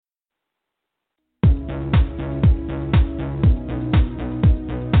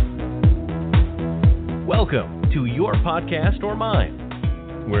Welcome to Your Podcast or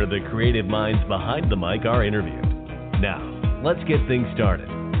Mine, where the creative minds behind the mic are interviewed. Now, let's get things started.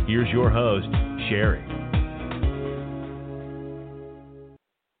 Here's your host, Sherry.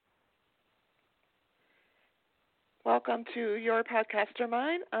 Welcome to Your Podcast or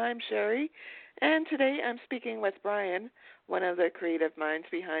Mine. I'm Sherry, and today I'm speaking with Brian, one of the creative minds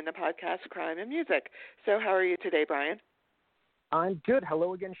behind the podcast Crime and Music. So how are you today, Brian? I'm good.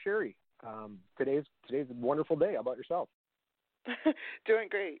 Hello again, Sherry. Today's a wonderful day. How about yourself? Doing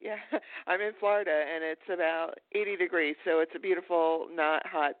great, yeah. I'm in Florida, and it's about 80 degrees, so it's a beautiful, not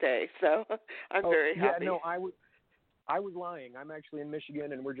hot day. So I'm very happy. Yeah, no, I was lying. I'm actually in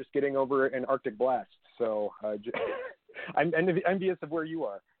Michigan, and we're just getting over an Arctic blast. So I'm envious of where you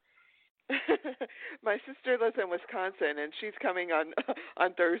are. My sister lives in Wisconsin, and she's coming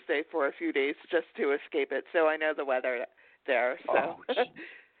on Thursday for a few days just to escape it. So I know the weather there. So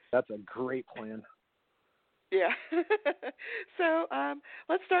that's a great plan. Yeah. So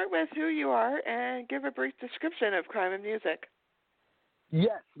let's start with who you are and give a brief description of Crime and Music.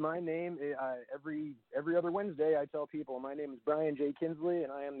 Yes, my name, every other Wednesday I tell people my name is Brian J. Kinsley,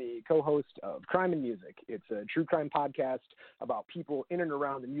 and I am the co-host of Crime and Music. It's a true crime podcast about people in and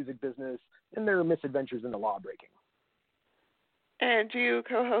around the music business and their misadventures in the law breaking. And you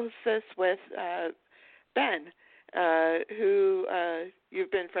co-host this with Ben, who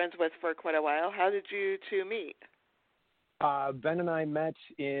you've been friends with for quite a while. How did you two meet? Ben and I met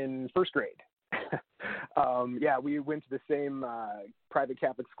in first grade. We went to the same private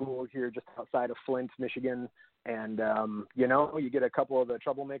Catholic school here just outside of Flint, Michigan. And, you get a couple of the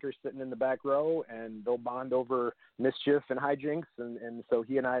troublemakers sitting in the back row, and they'll bond over mischief and hijinks. And so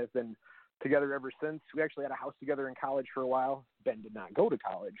he and I have been together ever since. We actually had a house together in college for a while. Ben did not go to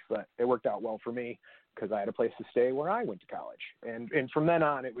college, but it worked out well for me because I had a place to stay where I went to college. And from then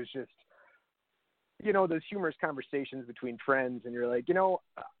on, it was just, those humorous conversations between friends, and you're like,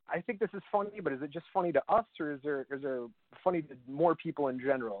 I think this is funny, but is it just funny to us, or is there funny to more people in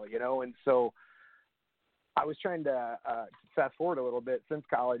general, And so I was trying to fast forward a little bit. Since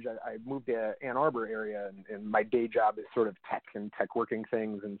college, I moved to Ann Arbor area, and my day job is sort of tech and tech working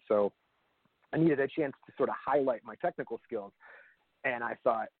things, and so I needed a chance to sort of highlight my technical skills. And I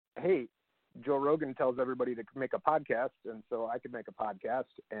thought, hey, Joe Rogan tells everybody to make a podcast, and so I could make a podcast.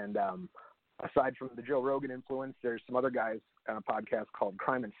 And aside from the Joe Rogan influence, there's some other guys on a podcast called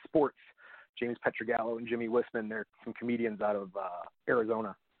Crime and Sports, James Petrogallo and Jimmy Wisman. They're some comedians out of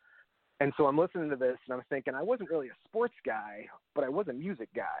Arizona. And so I'm listening to this, and I'm thinking, I wasn't really a sports guy, but I was a music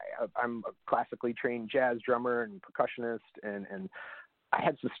guy. I'm a classically trained jazz drummer and percussionist, and I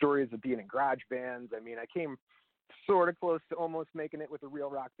had some stories of being in garage bands. I mean, I came sort of close to almost making it with a real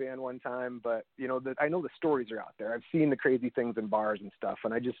rock band one time, but, I know the stories are out there. I've seen the crazy things in bars and stuff,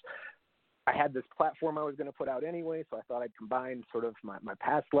 and I had this platform I was going to put out anyway, so I thought I'd combine sort of my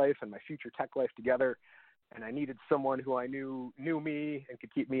past life and my future tech life together, and I needed someone who I knew me and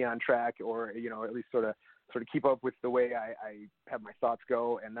could keep me on track, or, at least sort of keep up with the way I have my thoughts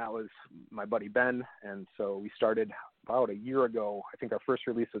go, and that was my buddy Ben. And so we started about a year ago. I think our first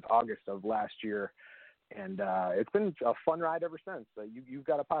release was August of last year, and it's been a fun ride ever since. You've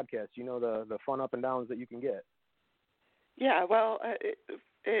got a podcast, the fun up and downs that you can get. Yeah, well,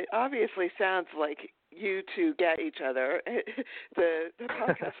 it obviously sounds like you two get each other. The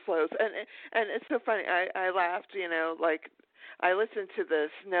podcast flows, and it's so funny. I laughed, I listened to the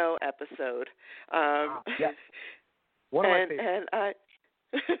snow episode. Yeah. One of my favorites. And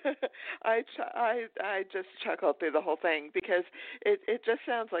I just chuckled through the whole thing because it just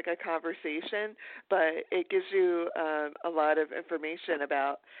sounds like a conversation, but it gives you a lot of information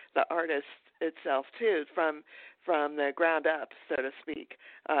about the artist itself too, from the ground up, so to speak,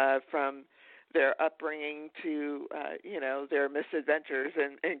 from their upbringing to their misadventures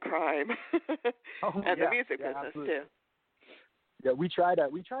in crime and the music business absolutely. too. Yeah, we try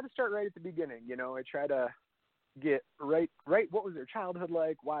to start right at the beginning. I try to get right. What was their childhood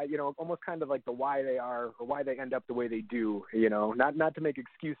like? Why, almost kind of like the why they are or why they end up the way they do. Not to make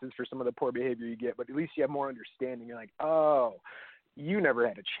excuses for some of the poor behavior you get, but at least you have more understanding. You're like, oh, you never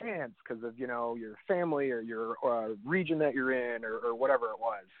had a chance because of your family or your region that you're in or whatever it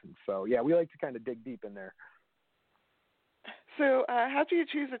was. And so yeah, we like to kind of dig deep in there. So how do you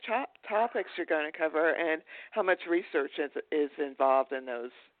choose the topics you're going to cover, and how much research is involved in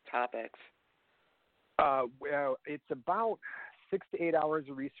those topics? Well, it's about 6 to 8 hours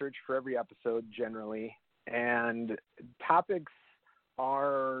of research for every episode generally, and topics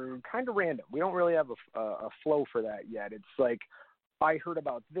are kind of random. We don't really have a flow for that yet. It's like, I heard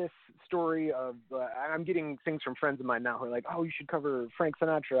about this story of, I'm getting things from friends of mine now who are like, oh, you should cover Frank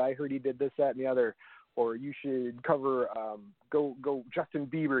Sinatra. I heard he did this, that, and the other. or you should cover go Justin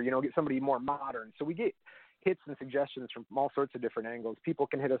Bieber, get somebody more modern. So we get hits and suggestions from all sorts of different angles. People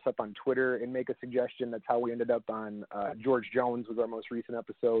can hit us up on Twitter and make a suggestion. That's how we ended up on George Jones was our most recent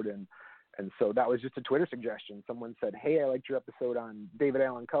episode, and so that was just a Twitter suggestion. Someone said, hey, I liked your episode on David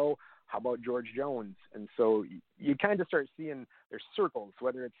Allan Coe. How about George Jones? And so you kind of start seeing there's circles,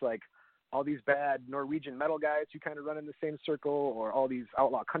 whether it's like all these bad Norwegian metal guys who kind of run in the same circle, or all these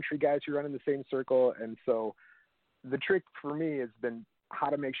outlaw country guys who run in the same circle. And so the trick for me has been how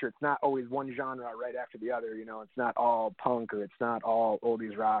to make sure it's not always one genre right after the other. It's not all punk, or it's not all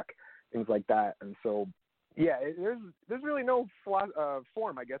oldies rock, things like that. And so, yeah, there's really no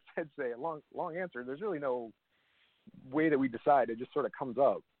form, I guess I'd say. A long answer. There's really no way that we decide. It just sort of comes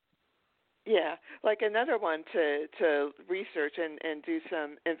up. Yeah, like another one to research and do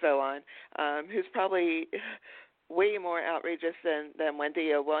some info on, who's probably way more outrageous than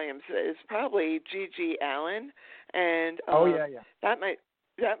Wendy O. Williams, is probably G.G. Allen, and yeah. that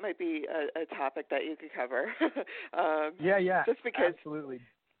might be a topic that you could cover. Yeah, just because, absolutely.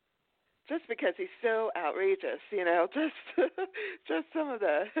 Just because he's so outrageous, just some of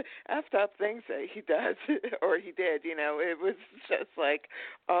the effed up things that he does or he did, it was just like,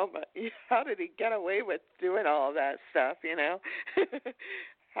 oh my, how did he get away with doing all of that stuff,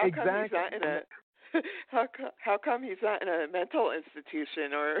 How exactly. come he's not in a how come he's not in a mental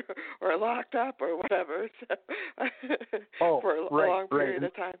institution or locked up or whatever for a long period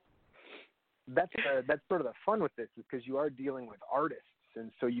of time? That's sort of the fun with this, is because you are dealing with artists. And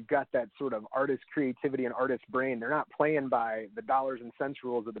so you've got that sort of artist creativity and artist brain. They're not playing by the dollars and cents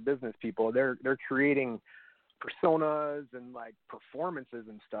rules of the business people. They're creating personas and like performances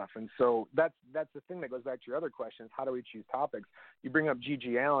and stuff. And so that's the thing that goes back to your other questions. How do we choose topics? You bring up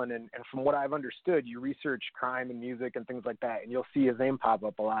G.G. Allen, and from what I've understood, you research crime and music and things like that, and you'll see his name pop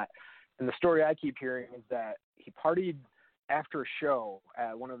up a lot. And the story I keep hearing is that he partied after a show,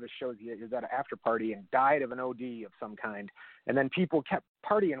 one of his shows, he was at an after party and died of an OD of some kind. And then people kept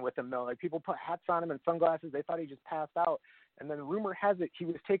partying with him, though. Like, people put hats on him and sunglasses. They thought he just passed out. And then rumor has it he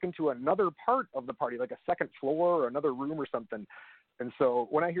was taken to another part of the party, like a second floor or another room or something. And so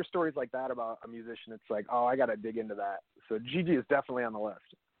when I hear stories like that about a musician, it's like, oh, I got to dig into that. So Gigi is definitely on the list.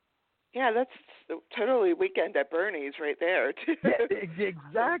 Yeah, that's totally Weekend at Bernie's right there. Yeah,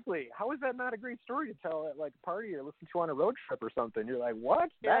 exactly. How is that not a great story to tell at like a party or listen to on a road trip or something? You're like, what?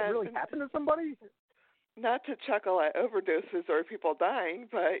 That really happened to somebody? Not to chuckle at overdoses or people dying,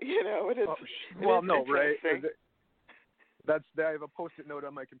 but it is. Well, no, right? I have a Post-it note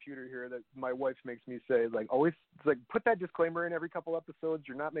on my computer here that my wife makes me say, like, always, it's like, put that disclaimer in every couple episodes.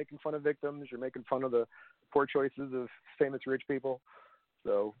 You're not making fun of victims. You're making fun of the poor choices of famous rich people.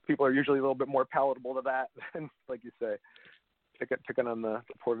 So people are usually a little bit more palatable to that than, like you say, picking on the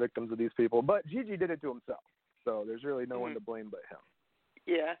poor victims of these people. But Gigi did it to himself, so there's really no one to blame but him.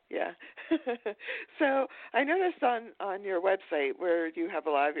 Yeah. So I noticed on your website where you have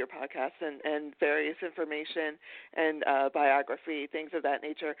a lot of your podcasts and various information and biography, things of that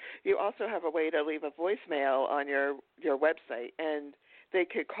nature, you also have a way to leave a voicemail on your website, and they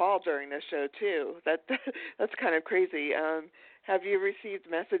could call during the show too. That's kind of crazy. Have you received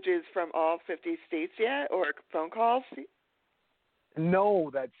messages from all 50 states yet, or phone calls?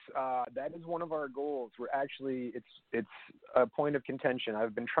 No, that is one of our goals. We're actually, it's a point of contention.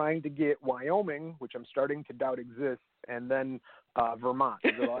 I've been trying to get Wyoming, which I'm starting to doubt exists, and then Vermont.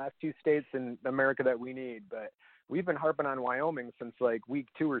 Those are the last two states in America that we need. But we've been harping on Wyoming since like week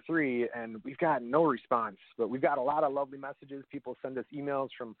 2 or 3, and we've got no response. But we've got a lot of lovely messages. People send us emails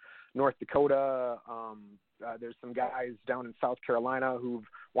from North Dakota. There's some guys down in South Carolina who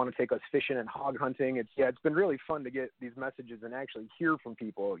want to take us fishing and hog hunting. It's been really fun to get these messages and actually hear from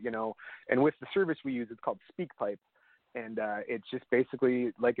people, And with the service we use, it's called SpeakPipe. And it's just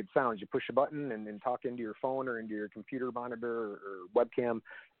basically like it sounds. You push a button and talk into your phone or into your computer monitor or webcam,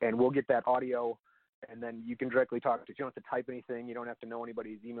 and we'll get that audio. And then you can directly talk to us. You don't have to type anything. You don't have to know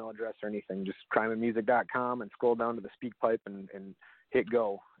anybody's email address or anything. Just crimeandmusic.com and scroll down to the SpeakPipe and hit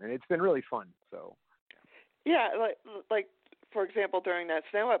go. And it's been really fun. So. Yeah, like for example, during that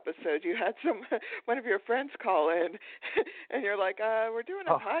snow episode, you had one of your friends call in, and you're like, "We're doing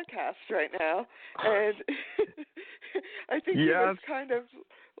a podcast right now," and I think he was kind of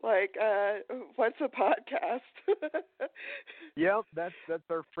like, "What's a podcast?" Yep, that's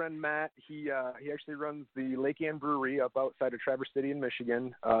our friend Matt. He actually runs the Lake Ann Brewery up outside of Traverse City in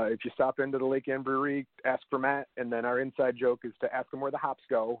Michigan. If you stop into the Lake Ann Brewery, ask for Matt, and then our inside joke is to ask him where the hops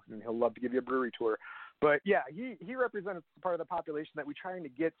go, and he'll love to give you a brewery tour. But yeah, he represents part of the population that we're trying to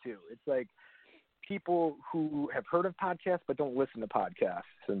get to. It's like people who have heard of podcasts but don't listen to podcasts,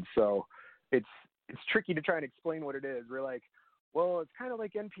 and so it's it's tricky to try and explain what it is. We're like, well, it's kind of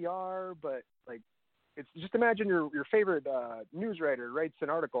like NPR, but like, it's just imagine your favorite news writer writes an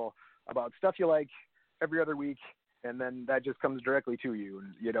article about stuff you like every other week, and then that just comes directly to you,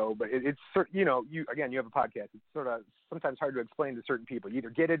 and, you know. But it's you know, you have a podcast. It's sort of sometimes hard to explain to certain people. You either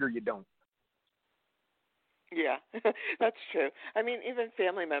get it or you don't. Yeah, that's true. I mean, even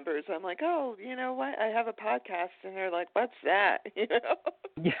family members, I'm like, oh, you know what? I have a podcast, and they're like, what's that? You know?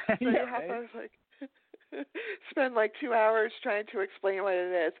 Yeah, So you yeah, have right? to like spend like 2 hours trying to explain what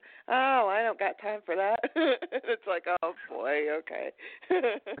it is. Oh, I don't got time for that. It's like, oh boy, okay.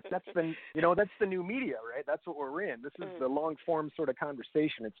 That's the new media, right? That's what we're in. This is the long form sort of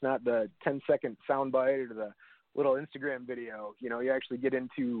conversation. It's not the 10-second soundbite or the little Instagram video. You know, you actually get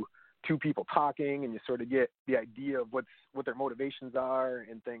into two people talking, and you sort of get the idea of what their motivations are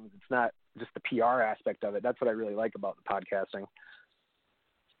and things. It's not just the PR aspect of it. That's what I really like about the podcasting.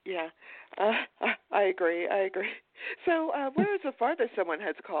 Yeah, I agree. So, where is the farthest someone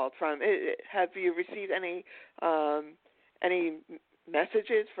has called from? Have you received any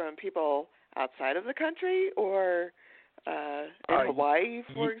messages from people outside of the country, or in Hawaii,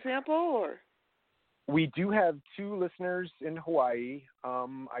 for example, or? We do have 2 listeners in Hawaii.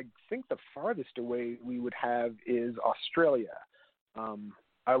 I think the farthest away we would have is Australia.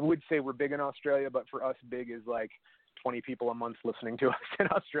 I would say we're big in Australia, but for us, big is like 20 people a month listening to us in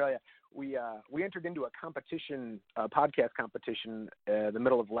Australia. We entered into a competition, a podcast competition, the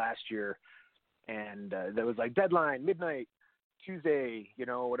middle of last year, and there was like deadline, midnight, Tuesday, you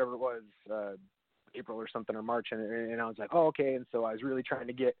know, whatever it was, April or something, or March, and I was like, oh, okay. And so I was really trying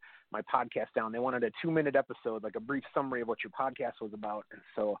to get my podcast down. They wanted a 2-minute episode, like a brief summary of what your podcast was about. And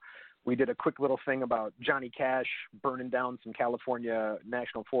so we did a quick little thing about Johnny Cash burning down some California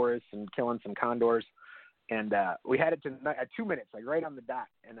national forests and killing some condors. And we had it at 2 minutes, like right on the dot.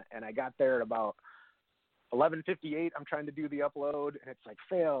 And I got there at about 11:58. I'm trying to do the upload, and it's like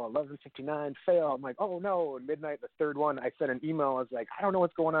fail. 11:59, fail. I'm like, oh no! And midnight, the third one, I sent an email. I was like, I don't know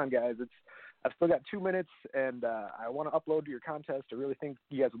what's going on, guys. I've still got 2 minutes, and I want to upload to your contest. I really think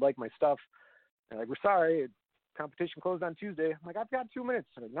you guys would like my stuff. And like, we're sorry, competition closed on Tuesday. I'm like, I've got 2 minutes.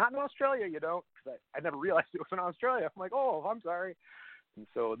 Like, not in Australia, you don't, because I never realized it was in Australia. I'm like, oh, I'm sorry. And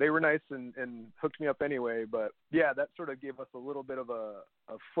so they were nice and hooked me up anyway. But, yeah, that sort of gave us a little bit of a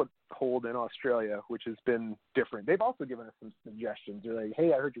foothold in Australia, which has been different. They've also given us some suggestions. They're like,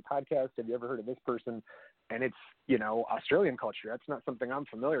 hey, I heard your podcast. Have you ever heard of this person? And it's, you know, Australian culture. That's not something I'm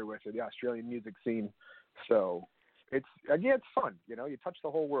familiar with, or the Australian music scene. So it's fun. You know, you touch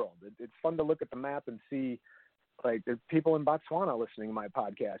the whole world. It's fun to look at the map and see, like, there's people in Botswana listening to my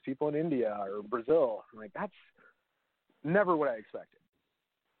podcast, people in India or Brazil. I'm like, that's never what I expected.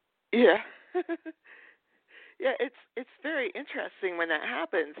 Yeah. Yeah, it's very interesting when that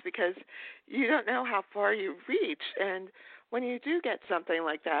happens, because you don't know how far you reach, and when you do get something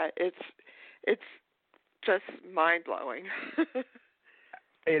like that, it's just mind-blowing.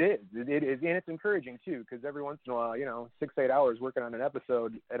 It is, and it's encouraging too, because every once in a while, you know, 6-8 hours working on an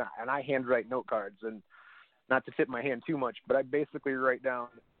episode, and I handwrite note cards, and not to tip my hand too much, but I basically write down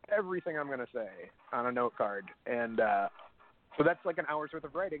everything I'm going to say on a note card, and so that's like an hour's worth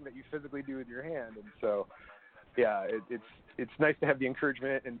of writing that you physically do with your hand. And so, yeah, it's nice to have the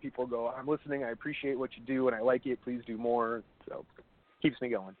encouragement, and people go, I'm listening, I appreciate what you do, and I like it, please do more. So it keeps me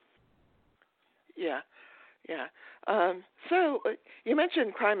going. Yeah. So you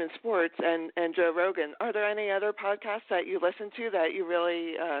mentioned Crime and Sports and Joe Rogan. Are there any other podcasts that you listen to that you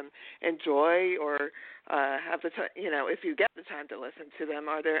really enjoy, or have the time? You know, if you get the time to listen to them,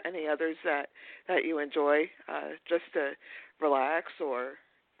 are there any others that you enjoy just to relax or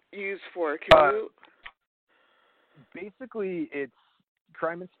use for a commute? Basically, it's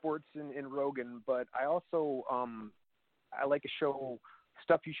Crime and Sports in Rogan, but I also I like a show,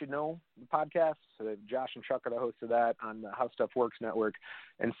 Stuff You Should Know, the podcast. So Josh and Chuck are the hosts of that on the How Stuff Works network.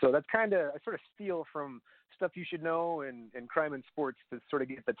 And so that's kind of, I sort of steal from Stuff You Should Know and Crime and Sports to sort of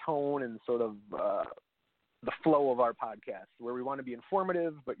get the tone and sort of the flow of our podcast, where we want to be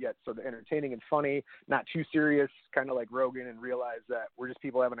informative, but yet sort of entertaining and funny, not too serious, kind of like Rogan, and realize that we're just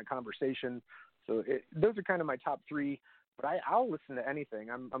people having a conversation. So those are kind of my top 3. But I'll listen to anything.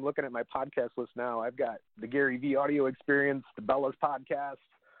 I'm looking at my podcast list now. I've got the Gary V Audio Experience, the Bella's podcast.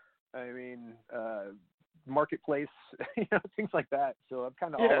 I mean, Marketplace, you know, things like that. So I'm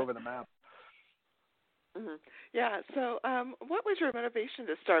kind of all over the map. Mm-hmm. Yeah. So, what was your motivation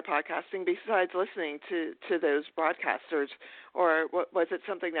to start podcasting besides listening to those broadcasters, or was it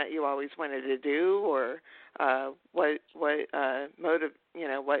something that you always wanted to do, or what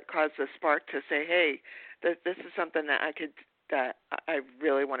caused the spark to say, hey, this is something that I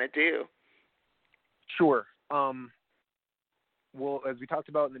really want to do? Sure. Well, as we talked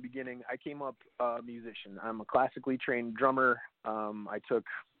about in the beginning, I came up a musician. I'm a classically trained drummer. I took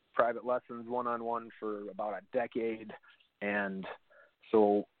private lessons one-on-one for about a decade. And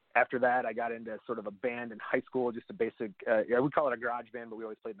so after that, I got into sort of a band in high school, just a basic, I would call it a garage band, but we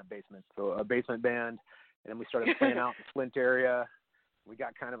always played in the basement. So a basement band. And then we started playing out in the Flint area. We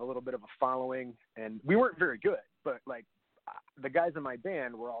got kind of a little bit of a following. And we weren't very good, but like the guys in my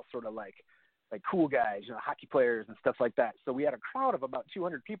band were all sort of like cool guys, hockey players and stuff like that. So we had a crowd of about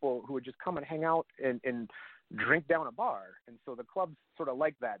 200 people who would just come and hang out and drink down a bar. And so the clubs sort of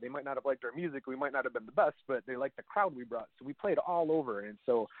liked that. They might not have liked our music. We might not have been the best, but they liked the crowd we brought. So we played all over. And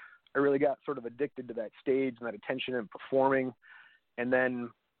so I really got sort of addicted to that stage and that attention and performing. And then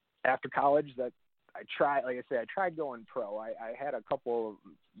after college, I tried going pro. I had a couple of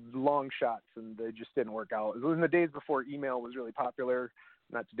long shots and they just didn't work out. It was in the days before email was really popular.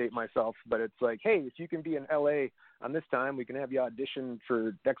 Not to date myself, but it's like, hey, if you can be in LA on this time, we can have you audition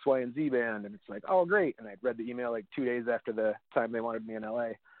for X, Y, and Z band. And it's like, oh, great. And I'd read the email like 2 days after the time they wanted me in LA.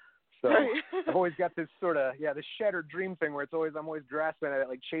 So I've always got this sort of, this shattered dream thing where I'm always grasping at it,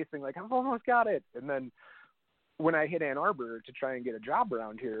 like chasing, like I've almost got it. And then when I hit Ann Arbor to try and get a job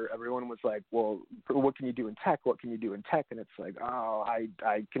around here, everyone was like, well, what can you do in tech? What can you do in tech? And it's like, oh, I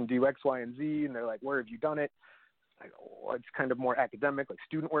can do X, Y, and Z. And they're like, where have you done it? It's kind of more academic, like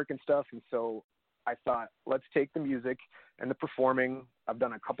student work and stuff. And so I thought, let's take the music and the performing. I've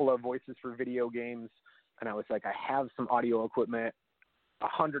done a couple of voices for video games. And I was like, I have some audio equipment,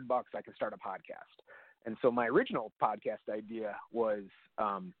 $100, I can start a podcast. And so my original podcast idea was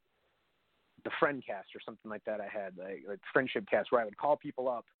the Friend Cast or something like that. I had like Friendship Cast, where I would call people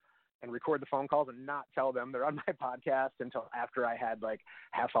up and record the phone calls and not tell them they're on my podcast until after I had like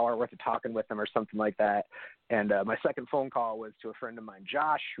half hour worth of talking with them or something like that. And my second phone call was to a friend of mine,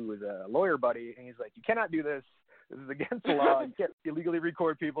 Josh, who was a lawyer buddy. And he's like, you cannot do this. This is against the law. You can't illegally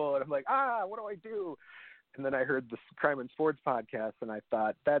record people. And I'm like, what do I do? And then I heard the Crime and Sports podcast and I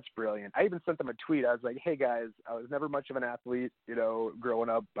thought, that's brilliant. I even sent them a tweet. I was like, hey guys, I was never much of an athlete, growing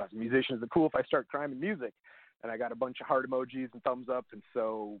up. I was a musician. Is it cool if I start crime and music? And I got a bunch of heart emojis and thumbs up. And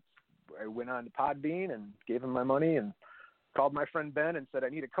so I went on to Podbean and gave him my money and called my friend Ben and said, I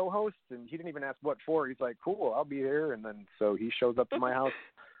need a co-host. And he didn't even ask what for. He's like, cool, I'll be here. And then so he shows up to my house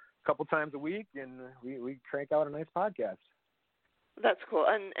a couple times a week and we crank out a nice podcast. That's cool.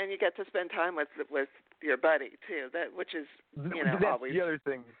 And you get to spend time with your buddy too, which is, that's always the other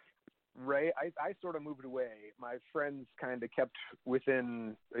thing. Right. I sort of moved away. My friends kind of kept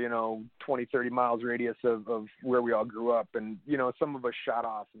within, 20, 30 miles radius of where we all grew up. And, some of us shot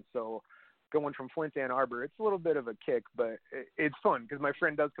off. And so going from Flint to Ann Arbor, it's a little bit of a kick, but it's fun because my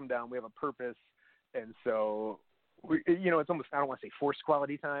friend does come down. We have a purpose. And so, it's almost, I don't want to say forced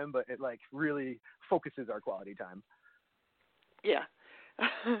quality time, but it like really focuses our quality time. Yeah.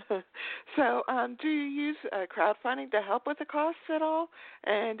 So, do you use crowdfunding to help with the costs at all?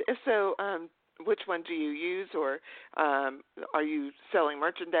 And if so, which one do you use, or are you selling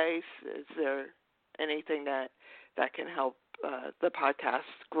merchandise? Is there anything that can help the podcast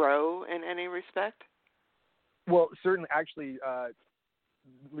grow in any respect? Well, certainly, actually,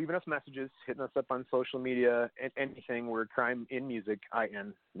 leaving us messages, hitting us up on social media, and anything. We're Crime in Music,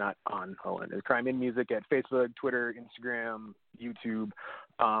 IN, not on ON. Crime in Music at Facebook, Twitter, Instagram, YouTube.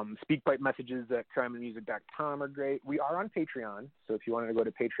 SpeakPipe messages at crimeinmusic.com are great. We are on Patreon, so if you wanted to go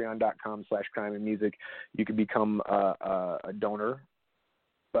to patreon.com/crimeinmusic, you can become a donor.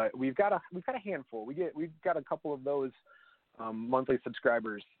 But we've got a handful. We've got a couple of those monthly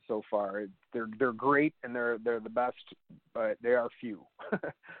subscribers so far. They're great and they're the best, but they are few.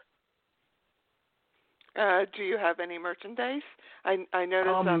 Do you have any merchandise? I noticed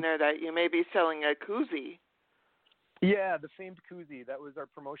on there that you may be selling a koozie. Yeah, the famed koozie. That was our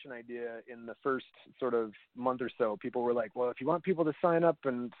promotion idea in the first sort of month or so. People were like, well, if you want people to sign up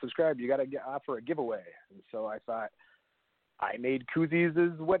and subscribe, you got to offer a giveaway. And so I thought, I made koozies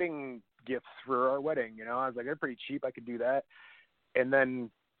as wedding gifts for our wedding. I was like, they're pretty cheap. I could do that. And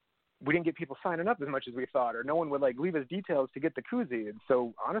then we didn't get people signing up as much as we thought, or no one would like leave us details to get the koozie. And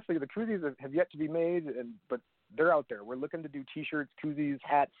so honestly, the koozies have yet to be made, but they're out there. We're looking to do T-shirts, koozies,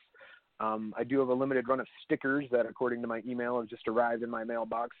 hats. I do have a limited run of stickers that, according to my email, have just arrived in my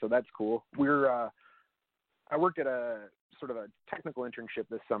mailbox. So that's cool. I worked at a sort of a technical internship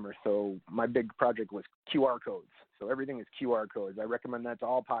this summer, so my big project was QR codes. So everything is QR codes. I recommend that to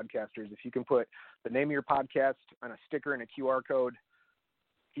all podcasters. If you can put the name of your podcast on a sticker and a QR code,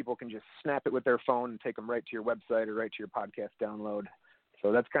 people can just snap it with their phone and take them right to your website or right to your podcast download.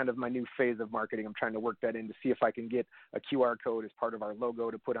 So that's kind of my new phase of marketing. I'm trying to work that in to see if I can get a QR code as part of our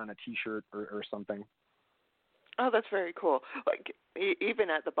logo to put on a T-shirt or something. Oh, that's very cool. Like even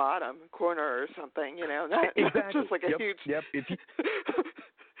at the bottom corner or something, not Exactly. just like a huge,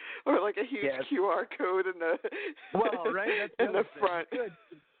 or like a huge QR code in the right, that's in the front. Good.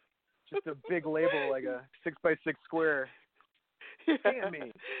 Just a big label, like a 6x6 square. Yeah. Damn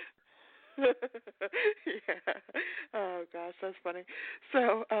me. Yeah. Oh gosh, that's funny.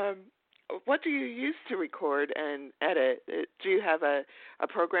 So, what do you use to record and edit? Do you have a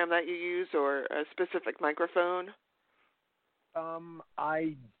program that you use or a specific microphone?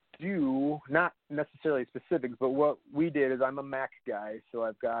 I do, not necessarily specifics, but what we did is I'm a Mac guy, so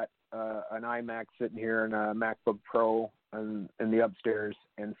I've got an iMac sitting here and a MacBook Pro in the upstairs,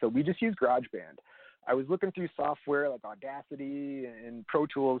 and so we just use GarageBand. I was looking through software like Audacity, and Pro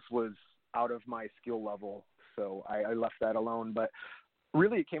Tools was out of my skill level, so I left that alone. But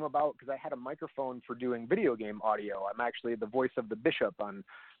really it came about because I had a microphone for doing video game audio. I'm actually the voice of the Bishop on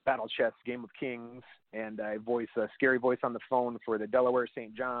Battle Chess Game of Kings, and I voice a scary voice on the phone for the Delaware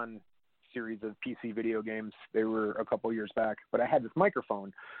St. John series of PC video games. They were a couple years back, but I had this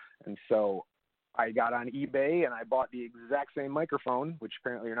microphone, and so I got on eBay and I bought the exact same microphone, which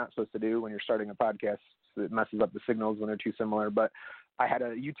apparently you're not supposed to do when you're starting a podcast. So it messes up the signals when they're too similar. But I had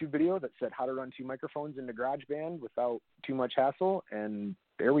a YouTube video that said how to run 2 microphones into GarageBand without too much hassle, and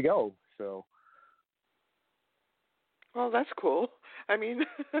there we go. So. Well, that's cool. I mean,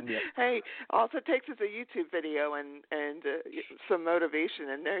 yeah. Hey, all it takes is a YouTube video and some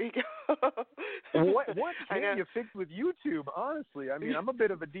motivation, and there you go. What can you fix with YouTube, honestly? I mean, I'm a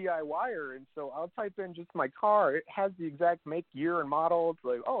bit of a DIYer, and so I'll type in just my car. It has the exact make, year, and model. It's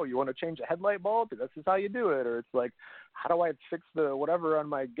like, oh, you want to change a headlight bulb? This is how you do it. Or it's like, how do I fix the whatever on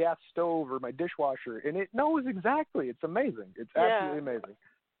my gas stove or my dishwasher? And it knows exactly. It's amazing. It's absolutely amazing.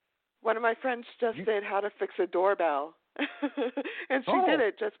 One of my friends just did how to fix a doorbell. And she did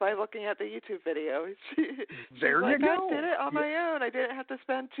it just by looking at the YouTube video. There you go. I did it on my own. I didn't have to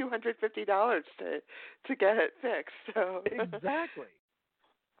spend $250 to get it fixed. So exactly.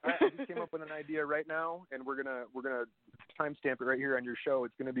 I just came up with an idea right now, and we're gonna timestamp it right here on your show.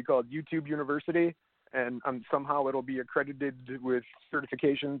 It's gonna be called YouTube University, and somehow it'll be accredited with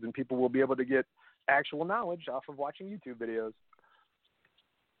certifications, and people will be able to get actual knowledge off of watching YouTube videos.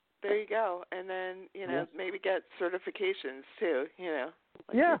 There you go. And then, maybe get certifications too,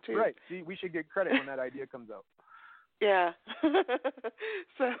 like YouTube. Right. See, we should get credit when that idea comes out. Yeah.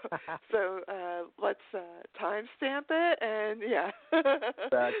 so let's timestamp it, and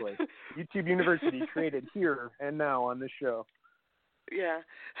Exactly. YouTube University created here and now on this show. Yeah.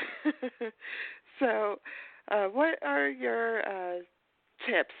 So what are your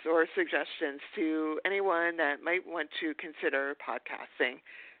tips or suggestions to anyone that might want to consider podcasting?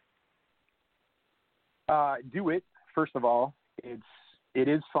 Do it. First of all, it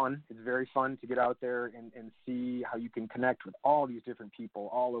is fun. It's very fun to get out there and see how you can connect with all these different people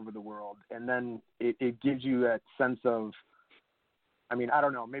all over the world. And then it gives you that sense of, I mean, I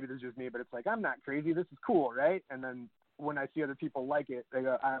don't know, maybe this is just me, but it's like, I'm not crazy. This is cool, right? And then when I see other people like it,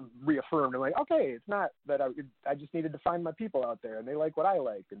 I'm reaffirmed. I'm like, okay, it's not that I just needed to find my people out there, and they like what I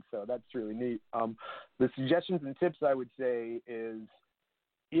like. And so that's really neat. The suggestions and tips I would say is,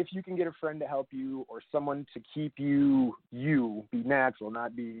 if you can get a friend to help you or someone to keep you be natural,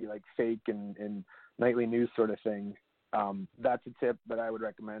 not be like fake and nightly news sort of thing, that's a tip that I would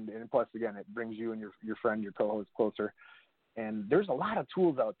recommend. And plus, again, it brings you and your friend, your co-host closer. And there's a lot of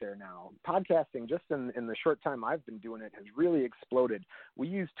tools out there now. Podcasting, just in the short time I've been doing it, has really exploded. We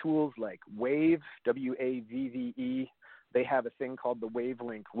use tools like Wave, WAVVE. They have a thing called the Wave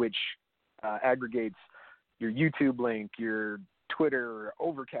link, which aggregates your YouTube link, your Twitter,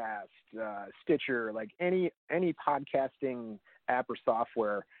 Overcast, Stitcher, like any podcasting app or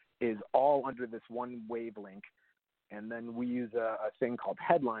software is all under this one Wave link. And then we use a thing called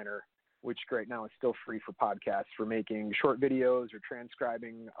Headliner, which right now is still free for podcasts for making short videos or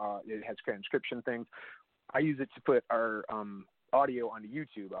transcribing. It has transcription things. I use it to put our audio onto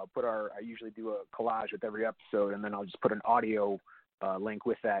YouTube. I usually do a collage with every episode, and then I'll just put an audio link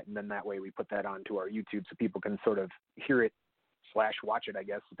with that, and then that way we put that onto our YouTube so people can sort of hear it / watch it, I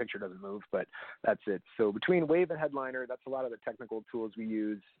guess. The picture doesn't move, but that's it. So between Wave and Headliner, that's a lot of the technical tools we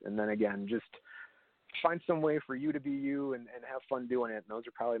use. And then again, just find some way for you to be you and have fun doing it. And those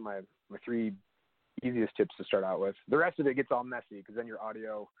are probably my 3 easiest tips to start out with. The rest of it gets all messy because then your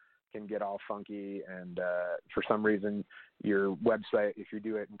audio can get all funky. And for some reason, your website, if you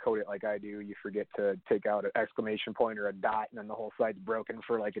do it and code it like I do, you forget to take out an exclamation point or a dot, and then the whole site's broken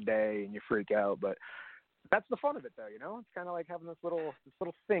for like a day and you freak out. But that's the fun of it, though. It's kind of like having this little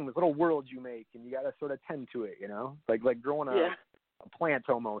thing, this little world you make, and you got to sort of tend to it. Like growing a plant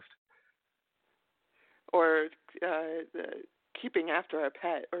almost. Or keeping after a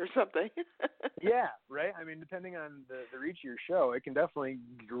pet or something. Yeah, right. I mean, depending on the reach of your show, it can definitely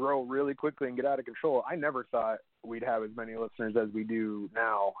grow really quickly and get out of control. I never thought we'd have as many listeners as we do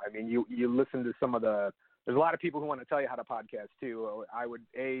now. I mean, you listen to some of there's a lot of people who want to tell you how to podcast too. I would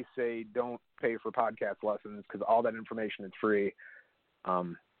say don't pay for podcast lessons because all that information is free.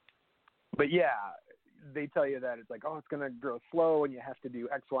 But yeah, they tell you that it's like, oh, it's going to grow slow and you have to do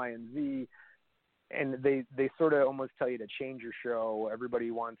X, Y, and Z. And they sort of almost tell you to change your show.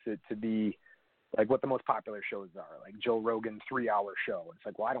 Everybody wants it to be like what the most popular shows are, like Joe Rogan's 3-hour show. It's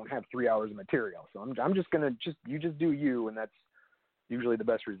like, well, I don't have 3 hours of material, so I'm just gonna you just do you, and that's usually the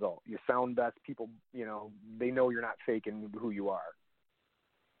best result. You sound best. People, they know you're not faking who you are.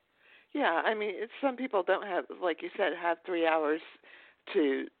 Yeah, I mean, some people don't have, like you said, have 3 hours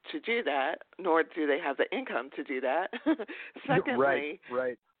to do that, nor do they have the income to do that. Secondly,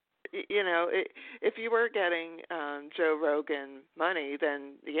 right. If you were getting Joe Rogan money,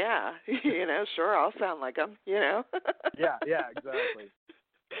 then yeah, sure, I'll sound like him, Yeah, exactly.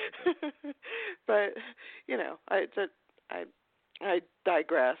 But I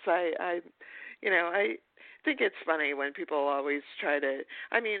digress. I think it's funny when people always try to.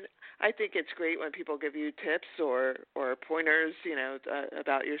 I mean, I think it's great when people give you tips or pointers,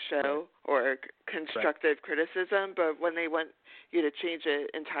 about your show or constructive criticism. But when they want you to change it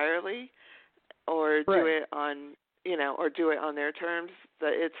entirely, or do it on, do it on their terms,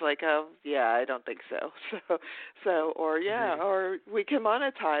 it's like, oh yeah, I don't think so. Or we can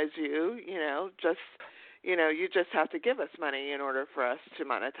monetize you, just. You just have to give us money in order for us to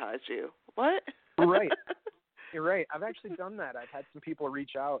monetize you. What? Right. You're right. I've actually done that. I've had some people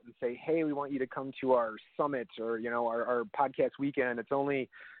reach out and say, hey, we want you to come to our summit or, our podcast weekend. It's only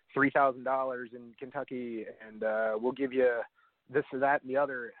 $3,000 in Kentucky, and we'll give you this or that and the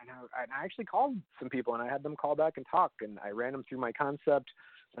other. And I actually called some people, and I had them call back and talk, and I ran them through my concept.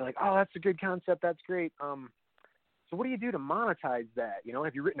 They're like, oh, that's a good concept. That's great. So what do you do to monetize that?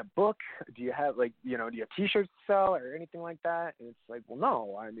 Have you written a book? Do you have do you have T-shirts to sell or anything like that? And it's like, well,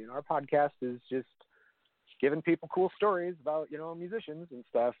 no. I mean, our podcast is just giving people cool stories about, musicians and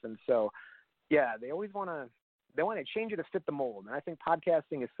stuff. And so, yeah, they always want to change it to fit the mold. And I think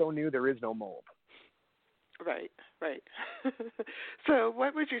podcasting is so new, there is no mold. Right. So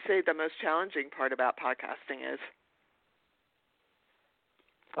what would you say the most challenging part about podcasting is?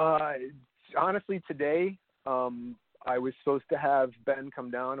 Honestly, today, I was supposed to have Ben come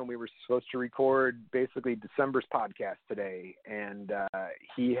down, and we were supposed to record basically December's podcast today. And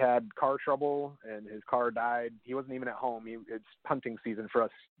he had car trouble, and his car died. He wasn't even at home. It's hunting season for us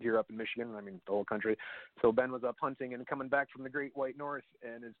here up in Michigan. I mean, the whole country. So Ben was up hunting and coming back from the Great White North,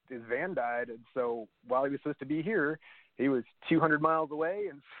 and his van died. And so while he was supposed to be here, he was 200 miles away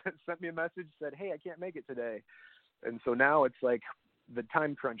and sent me a message, said, hey, I can't make it today. And so now it's like the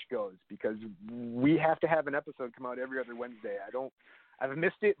time crunch goes, because we have to have an episode come out every other Wednesday. I've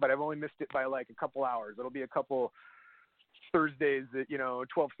missed it, but I've only missed it by like a couple hours. It'll be a couple Thursdays at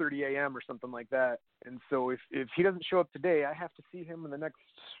 12:30 a.m. or something like that. And so if he doesn't show up today, I have to see him in the next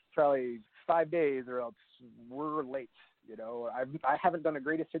probably 5 days, or else we're late. I haven't done a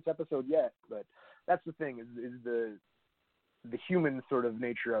greatest hits episode yet, but that's the thing is the human sort of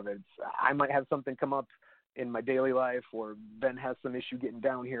nature of it. I might have something come up in my daily life, or Ben has some issue getting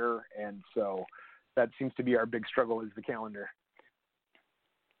down here, and so that seems to be our big struggle, is the calendar.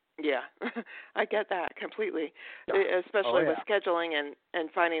 Yeah, I get that completely, especially with scheduling and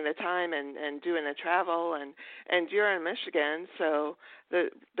finding the time and doing the travel, and you're in Michigan, so the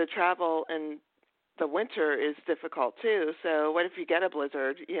travel in the winter is difficult too. So what if you get a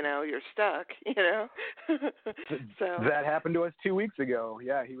blizzard? You're stuck. So that happened to us 2 weeks ago.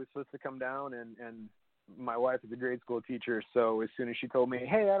 Yeah, he was supposed to come down, and my wife is a grade school teacher, so as soon as she told me,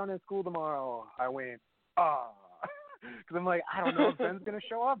 hey, I don't have school tomorrow, I went, because I'm like, I don't know if Ben's going to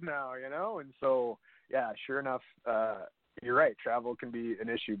show up now, and so, yeah, sure enough, you're right, travel can be an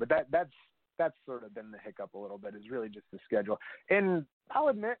issue, but that's sort of been the hiccup a little bit, is really just the schedule. And I'll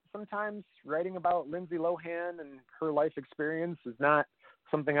admit, sometimes writing about Lindsay Lohan and her life experience is not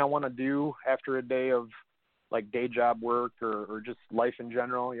something I want to do after a day of like day job work or just life in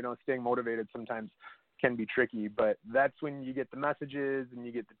general. Staying motivated sometimes can be tricky, but that's when you get the messages and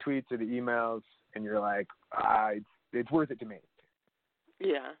you get the tweets or the emails, and you're like, it's worth it to me.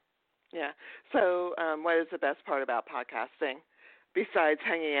 Yeah. So what is the best part about podcasting besides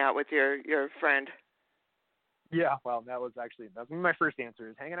hanging out with your friend? Yeah, well, that's my first answer,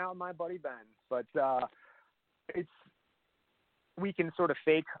 is hanging out with my buddy Ben. But we can sort of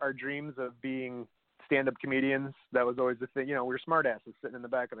fake our dreams of being stand-up comedians. That was always the thing. You know, we were smartasses sitting in the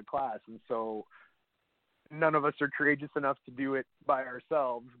back of the class, and so none of us are courageous enough to do it by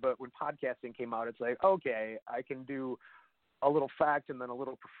ourselves. But when podcasting came out, it's like, okay, I can do a little fact and then a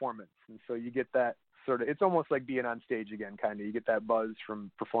little performance. And so you get that sort of, it's almost like being on stage again, kind of. You get that buzz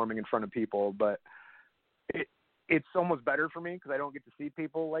from performing in front of people, but it's almost better for me because I don't get to see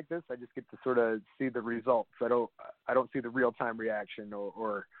people like this. I just get to sort of see the results. I don't see the real-time reaction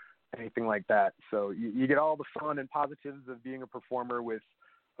or anything like that. So you get all the fun and positives of being a performer with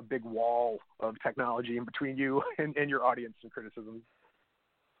a big wall of technology in between you and your audience and criticism.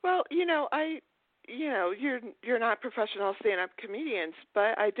 Well, you're not professional stand-up comedians,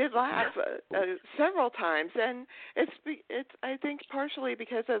 but I did laugh several times, and it's I think partially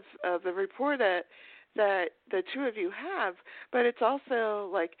because of the rapport that the two of you have, but it's also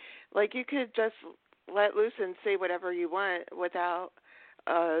like you could just let loose and say whatever you want without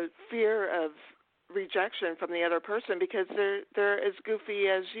fear of rejection from the other person because they're as goofy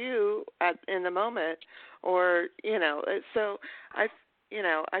as you in the moment, or so I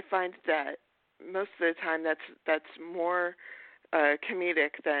find that most of the time that's more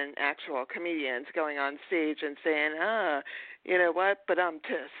comedic than actual comedians going on stage and saying, you know what, but I'm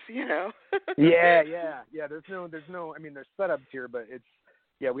pissed, Yeah. There's no, I mean, there's setups here, but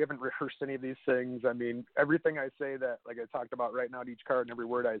we haven't rehearsed any of these things. I mean, everything I say that, like I talked about right now, each card and every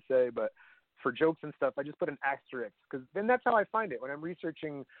word I say, but for jokes and stuff, I just put an asterisk because then that's how I find it when I'm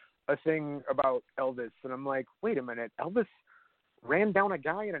researching a thing about Elvis, and I'm like, wait a minute, Elvis ran down a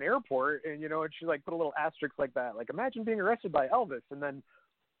guy in an airport, and and she like put a little asterisk like that, like imagine being arrested by Elvis, and then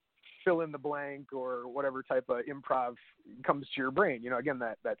fill in the blank or whatever type of improv comes to your brain. Again,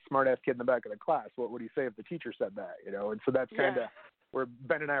 that smart ass kid in the back of the class. What would he say if the teacher said that? And so that's kind of where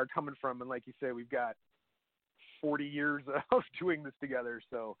Ben and I are coming from. And like you say, we've got 40 years of doing this together.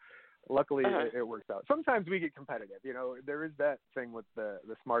 So luckily it works out. Sometimes we get competitive. There is that thing with the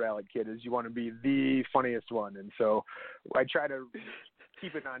smart aleck kid is you want to be the funniest one. And so I try to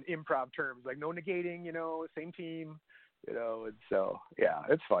keep it on improv terms, like no negating, same team, and so, yeah,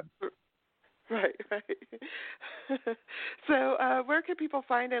 it's fun. Right. So where can people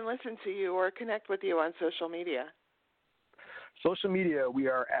find and listen to you or connect with you on social media? Social media, we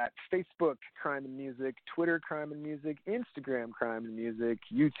are at Facebook, Crime and Music, Twitter, Crime and Music, Instagram, Crime and Music,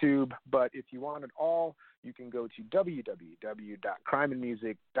 YouTube. But if you want it all, you can go to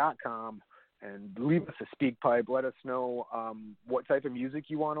www.crimeandmusic.com and leave us a speak pipe. Let us know what type of music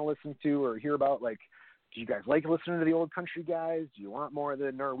you want to listen to or hear about. Like, do you guys like listening to the old country guys? Do you want more of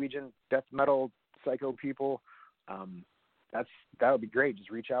the Norwegian death metal psycho people? That would be great.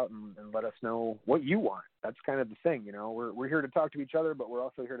 Just reach out and let us know what you want. That's kind of the thing, We're here to talk to each other, but we're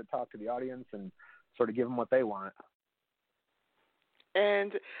also here to talk to the audience and sort of give them what they want.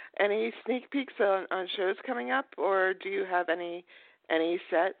 And any sneak peeks on shows coming up, or do you have any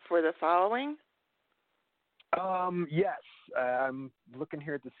set for the following? Yes. I'm looking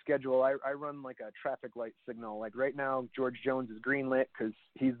here at the schedule. I run like a traffic light signal. Like right now, George Jones is greenlit because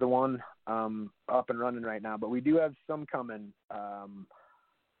he's the one up and running right now. But we do have some coming.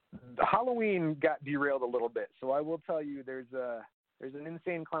 Halloween got derailed a little bit, so I will tell you there's an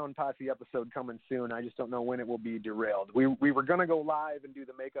Insane Clown Posse episode coming soon. I just don't know when it will be derailed. We were gonna go live and do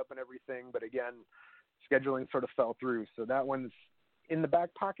the makeup and everything, but again, scheduling sort of fell through. So that one's in the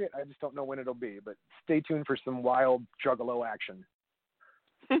back pocket. I just don't know when it'll be, but stay tuned for some wild juggalo action.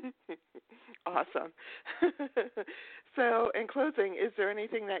 Awesome. So in closing, is there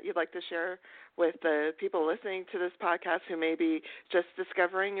anything that you'd like to share with the people listening to this podcast who may be just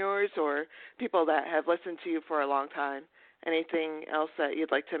discovering yours or people that have listened to you for a long time? Anything else that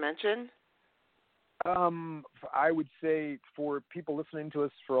you'd like to mention? I would say for people listening to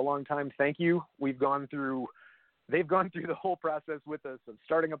us for a long time, thank you. They've gone through the whole process with us of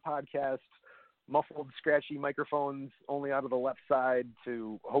starting a podcast, muffled, scratchy microphones only out of the left side,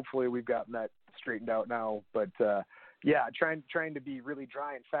 to hopefully we've gotten that straightened out now. But trying to be really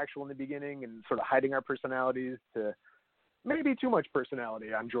dry and factual in the beginning and sort of hiding our personalities to maybe too much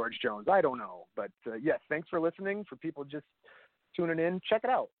personality on George Jones. I don't know. But yes, thanks for listening. For people just tuning in, check it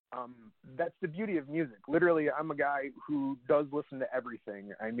out. That's the beauty of music. Literally, I'm a guy who does listen to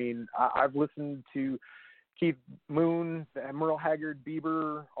everything. I mean, I've listened to Keith Moon, Merle Haggard,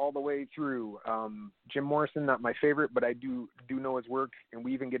 Bieber, all the way through. Jim Morrison, not my favorite, but I do know his work, and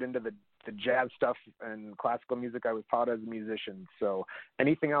we even get into the jazz stuff and classical music I was taught as a musician. So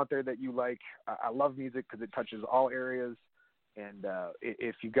anything out there that you like, I love music because it touches all areas. And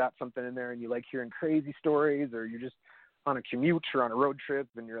if you got something in there and you like hearing crazy stories, or you're just on a commute or on a road trip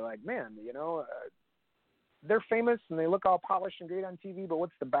and you're like, man, they're famous and they look all polished and great on TV, but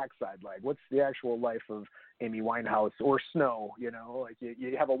what's the backside like? What's the actual life of Amy Winehouse or Snow? You know, like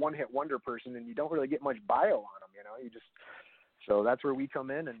you have a one-hit wonder person and you don't really get much bio on them. You know, so that's where we come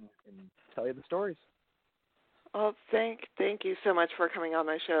in and tell you the stories. Well, thank you so much for coming on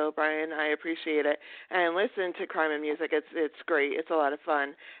my show, Brian. I appreciate it. And listen to Crime and Music. It's great. It's a lot of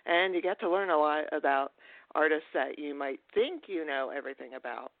fun, and you get to learn a lot about artists that you might think you know everything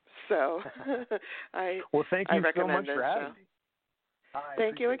about. So, thank you so much for having me.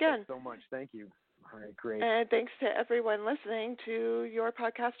 Thank you again so much. Thank you. All right, great. And thanks to everyone listening to your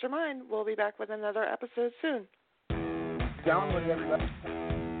podcast or mine. We'll be back with another episode soon. Download everybody.